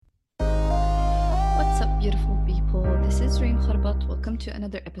beautiful people. This is Reem Kharbat. Welcome to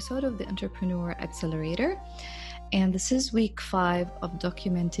another episode of the Entrepreneur Accelerator. And this is week 5 of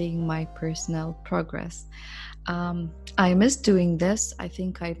documenting my personal progress. I missed doing this. I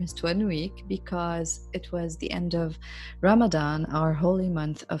think I missed 1 week because it was the end of Ramadan, our holy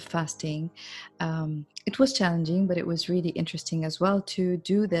month of fasting. It was challenging, but it was really interesting as well to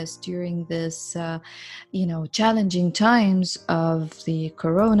do this during this, challenging times of the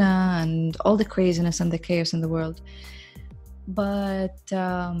corona and all the craziness and the chaos in the world. But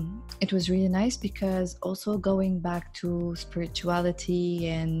it was really nice because also going back to spirituality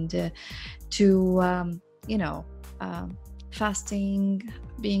and fasting,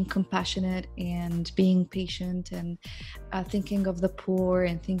 being compassionate and being patient and thinking of the poor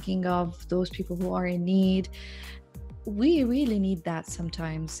and thinking of those people who are in need. We really need that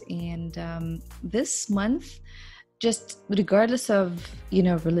sometimes. And this month, just regardless of,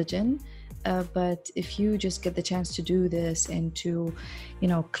 religion, but if you just get the chance to do this and to,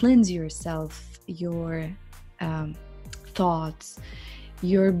 cleanse yourself, your thoughts,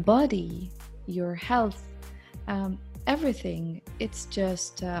 your body, your health, everything, it's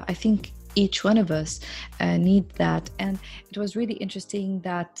just, I think each one of us need that. And it was really interesting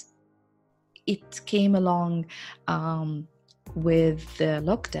that it came along with the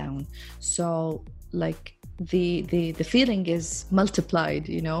lockdown. So like, the feeling is multiplied,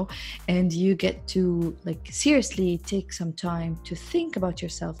 and you get to seriously take some time to think about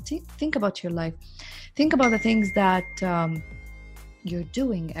yourself, think about your life, think about the things that you're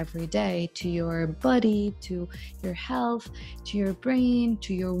doing every day to your body, to your health, to your brain,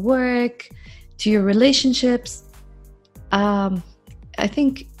 to your work, to your relationships. I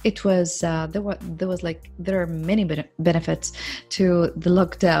think it was there are many benefits to the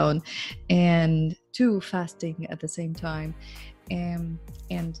lockdown and to fasting at the same time,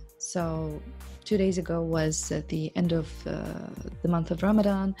 and so 2 days ago was the end of the month of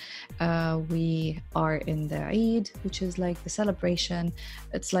Ramadan. We are in the Eid, which is like the celebration.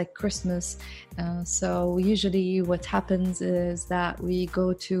 It's like Christmas. So usually what happens is that we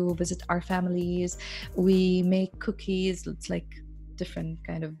go to visit our families. We make cookies. It's like different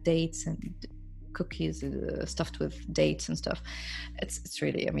kind of dates and cookies stuffed with dates and stuff. It's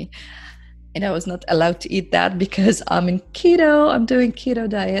really yummy. And I was not allowed to eat that because I'm in keto. I'm doing keto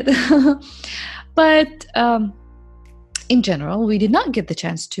diet. But in general, we did not get the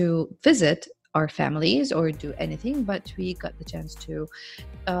chance to visit our families or do anything, but we got the chance to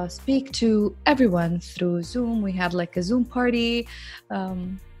speak to everyone through Zoom. We had like a Zoom party.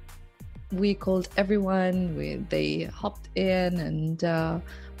 We called everyone. They hopped in and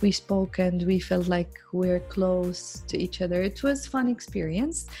we spoke and we felt like we're close to each other. It was a fun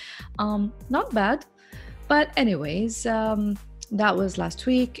experience. Not bad. But anyways, that was last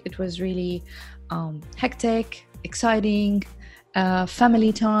week. It was really hectic, exciting,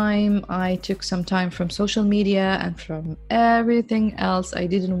 family time. I took some time from social media and from everything else. I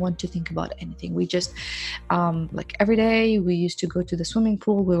didn't want to think about anything. We just every day we used to go to the swimming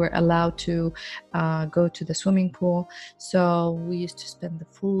pool. We were allowed to go to the swimming pool, so we used to spend the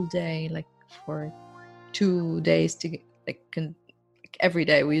full day for 2 days to every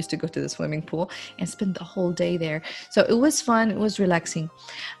day we used to go to the swimming pool and spend the whole day there. So it was fun. It was relaxing.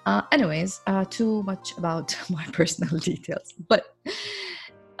 Anyways, too much about my personal details. But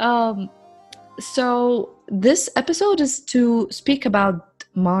so this episode is to speak about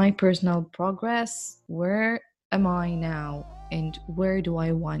my personal progress. Where am I now? And where do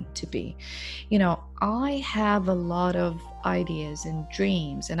I want to be? I have a lot of ideas and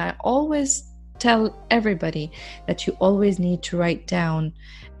dreams, and I always tell everybody that you always need to write down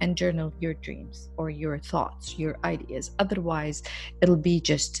and journal your dreams or your thoughts, your ideas. Otherwise, it'll be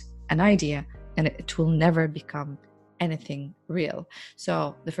just an idea and it will never become anything real.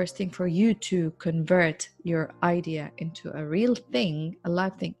 So the first thing for you to convert your idea into a real thing, a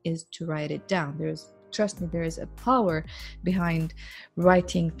live thing, is to write it down. Trust me, there is a power behind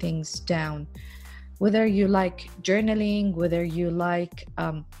writing things down. Whether you like journaling, whether you like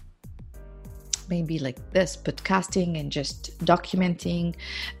maybe like this podcasting and just documenting,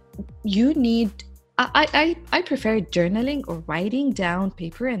 you need I prefer journaling or writing down,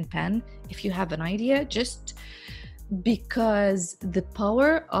 paper and pen, if you have an idea, just because the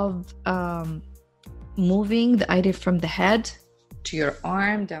power of moving the idea from the head to your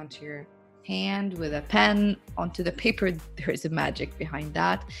arm down to your hand with a pen onto the paper, there is a magic behind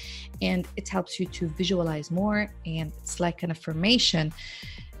that, and it helps you to visualize more, and it's like an affirmation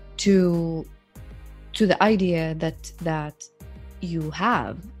to the idea that you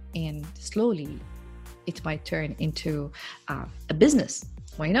have, and slowly it might turn into a business.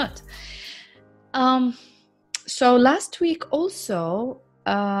 Why not? So last week also,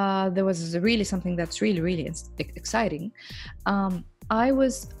 there was really something that's really exciting. Um, I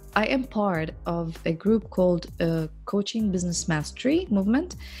am part of a group called Coaching Business Mastery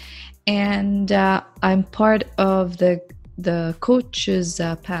Movement, and I'm part of the coaches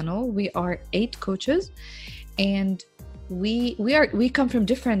panel. We are 8 coaches, and we come from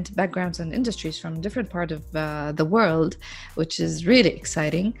different backgrounds and industries, from different part of the world, which is really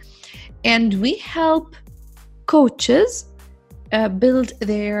exciting. And we help coaches build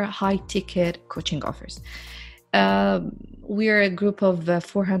their high ticket coaching offers. We're a group of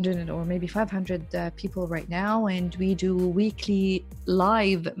 400 or maybe 500 people right now, and we do weekly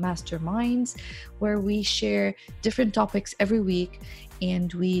live masterminds where we share different topics every week,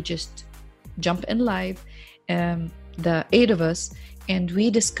 and we just jump in live, the 8 of us, and we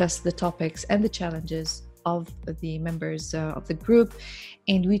discuss the topics and the challenges of the members of the group,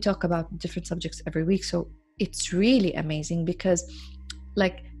 and we talk about different subjects every week. So it's really amazing because,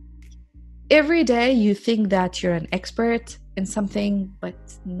 like, every day you think that you're an expert in something, but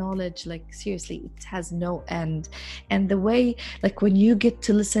knowledge, like, seriously, it has no end. And the way, like, when you get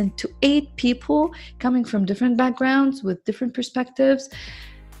to listen to 8 people coming from different backgrounds with different perspectives,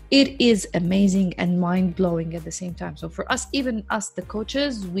 it is amazing and mind-blowing at the same time. So for us, even us, the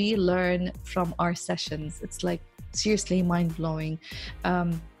coaches, we learn from our sessions. It's like seriously mind-blowing.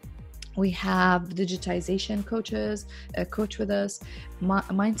 We have digitization coaches coach with us,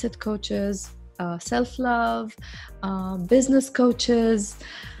 mindset coaches, self-love, business coaches,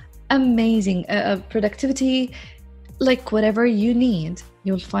 amazing productivity. Like, whatever you need,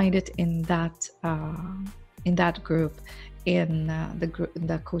 you'll find it in that group, in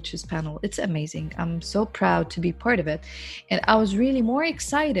the coaches panel. It's amazing. I'm so proud to be part of it, and I was really more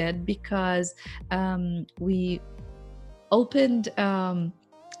excited because we opened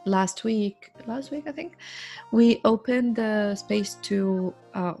last week I think we opened the space to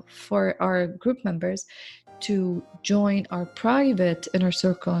for our group members to join our private inner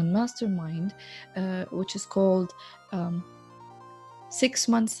circle and mastermind, which is called 6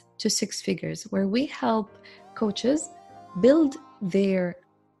 months to 6 figures, where we help coaches build their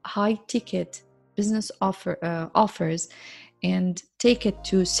high ticket business offers and take it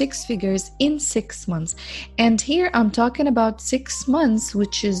to 6 figures in 6 months. And here I'm talking about 6 months,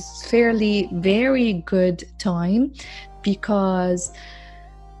 which is fairly very good time, because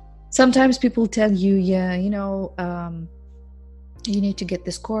sometimes people tell you, you need to get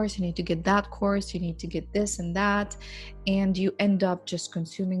this course, you need to get that course, you need to get this and that, and you end up just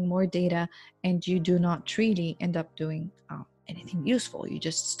consuming more data, and you do not really end up doing anything useful. You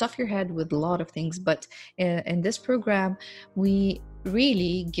just stuff your head with a lot of things. But in this program, we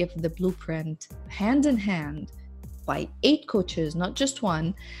really give the blueprint hand in hand by 8 coaches, not just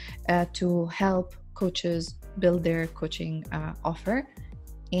one, to help coaches build their coaching offer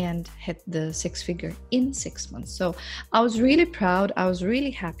and hit the 6 figure in 6 months. So I was really proud. I was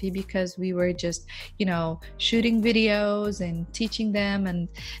really happy because we were just, shooting videos and teaching them and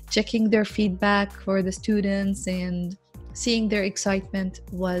checking their feedback for the students, and seeing their excitement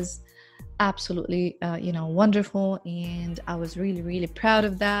was absolutely, wonderful. And I was really proud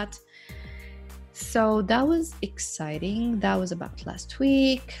of that. So that was exciting. That was about last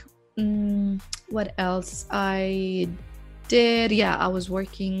week. What else I did? Yeah, I was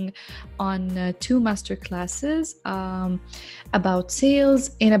working on 2 master classes about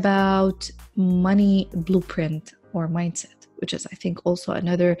sales and about money blueprint or mindset, which is, I think, also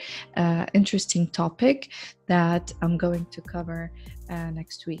another interesting topic that I'm going to cover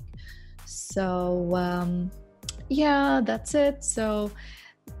next week. So yeah, that's it. So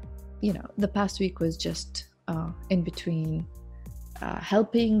the past week was just in between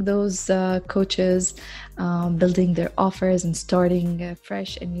helping those coaches building their offers and starting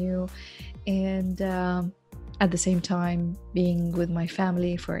fresh and new, and at the same time being with my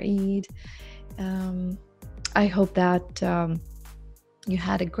family for Eid. I hope that you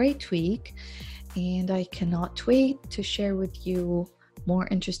had a great week, and I cannot wait to share with you more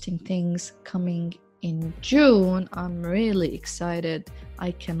interesting things coming in June. I'm really excited.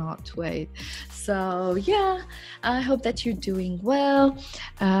 I cannot wait. So yeah, I hope that you're doing well.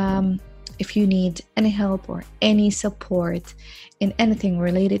 If you need any help or any support in anything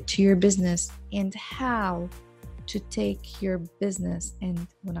related to your business and how to take your business, and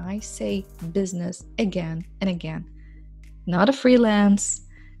when I say business, again and again, not a freelance,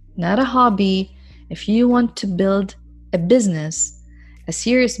 not a hobby. If you want to build a business, a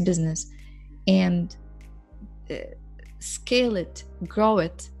serious business, and scale it, grow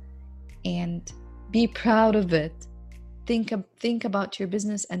it, and be proud of it, think about your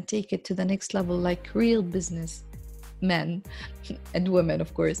business and take it to the next level, like real business men and women,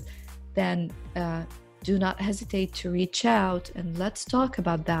 of course, then do not hesitate to reach out and let's talk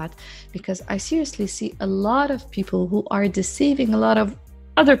about that, because I seriously see a lot of people who are deceiving a lot of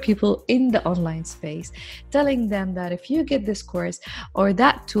other people in the online space, telling them that if you get this course or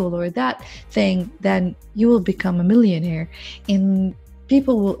that tool or that thing, then you will become a millionaire. And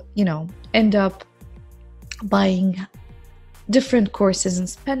people will, end up buying different courses and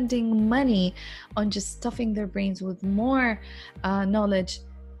spending money on just stuffing their brains with more knowledge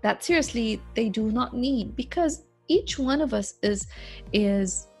that seriously they do not need, because each one of us is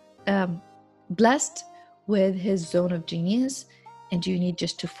blessed with his zone of genius, and you need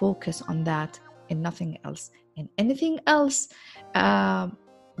just to focus on that and nothing else. And anything else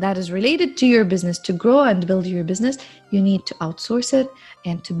that is related to your business, to grow and build your business, you need to outsource it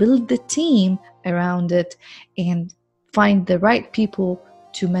and to build the team around it and find the right people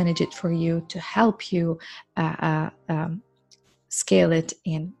to manage it for you, to help you scale it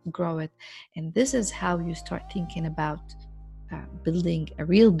and grow it. And this is how you start thinking about building a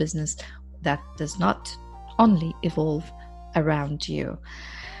real business that does not only evolve around you.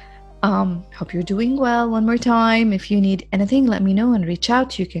 Hope you're doing well. One more time, if you need anything, let me know and reach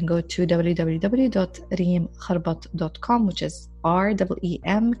out. You can go to www.reemkharbat.com, which is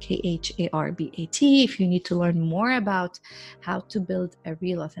REEMKHARBAT. If you need to learn more about how to build a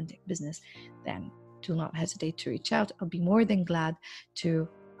real authentic business, then do not hesitate to reach out. I'll be more than glad to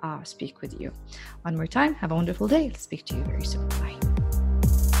speak with you. One more time, have a wonderful day. I'll speak to you very soon. Bye.